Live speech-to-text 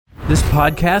This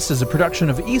podcast is a production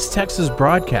of East Texas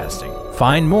Broadcasting.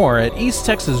 Find more at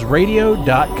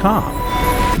easttexasradio.com.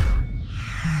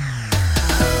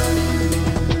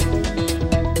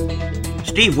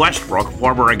 Steve Westbrook,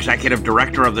 former executive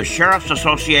director of the Sheriff's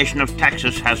Association of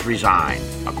Texas, has resigned.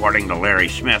 According to Larry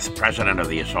Smith, president of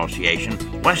the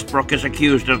association, Westbrook is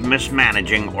accused of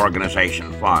mismanaging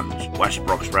organization funds.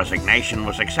 Westbrook's resignation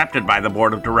was accepted by the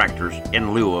board of directors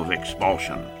in lieu of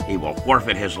expulsion. He will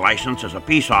forfeit his license as a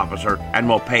peace officer and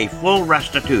will pay full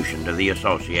restitution to the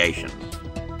association.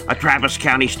 A Travis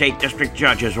County State District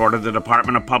judge has ordered the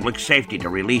Department of Public Safety to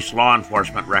release law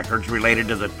enforcement records related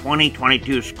to the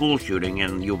 2022 school shooting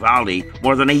in Uvalde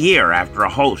more than a year after a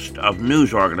host of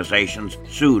news organizations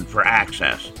sued for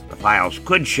access. The files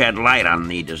could shed light on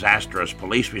the disastrous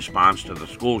police response to the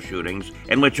school shootings,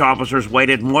 in which officers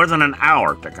waited more than an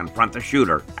hour to confront the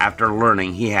shooter after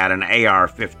learning he had an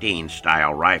AR-15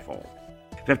 style rifle.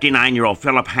 59-year-old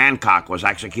Philip Hancock was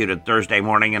executed Thursday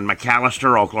morning in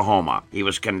McAlester, Oklahoma. He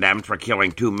was condemned for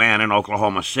killing two men in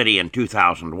Oklahoma City in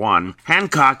 2001.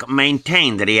 Hancock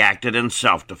maintained that he acted in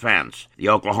self-defense. The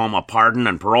Oklahoma Pardon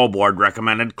and Parole Board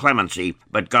recommended clemency,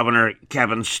 but Governor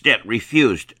Kevin Stitt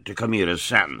refused to commute his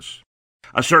sentence.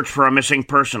 A search for a missing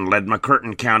person led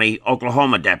McCurtain County,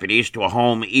 Oklahoma deputies to a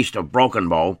home east of Broken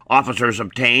Bow. Officers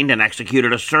obtained and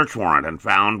executed a search warrant and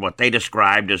found what they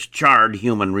described as charred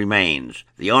human remains.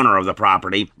 The owner of the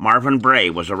property, Marvin Bray,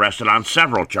 was arrested on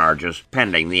several charges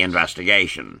pending the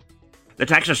investigation. The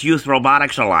Texas Youth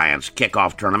Robotics Alliance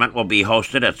kickoff tournament will be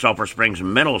hosted at Sulphur Springs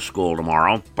Middle School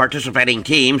tomorrow. Participating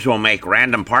teams will make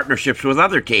random partnerships with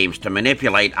other teams to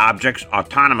manipulate objects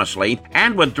autonomously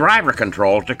and with driver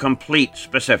control to complete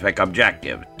specific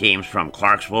objectives. Teams from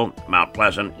Clarksville, Mount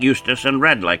Pleasant, Eustis, and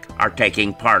Red Lake are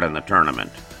taking part in the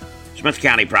tournament. Smith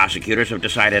County prosecutors have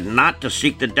decided not to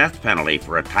seek the death penalty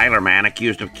for a Tyler man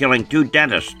accused of killing two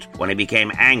dentists when he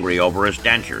became angry over his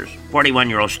dentures.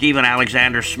 41-year-old Stephen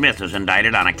Alexander Smith is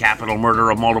indicted on a capital murder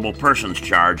of multiple persons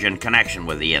charge in connection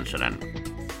with the incident.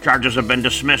 Charges have been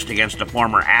dismissed against a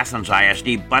former Athens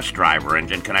ISD bus driver in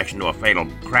connection to a fatal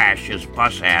crash his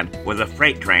bus had with a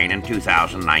freight train in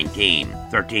 2019.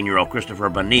 13-year-old Christopher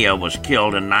Bonilla was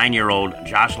killed and 9-year-old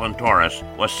Jocelyn Torres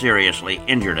was seriously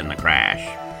injured in the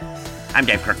crash. I'm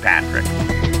Dave Kirkpatrick.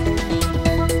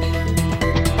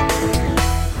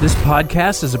 This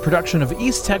podcast is a production of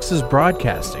East Texas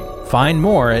Broadcasting. Find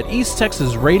more at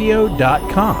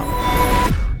easttexasradio.com.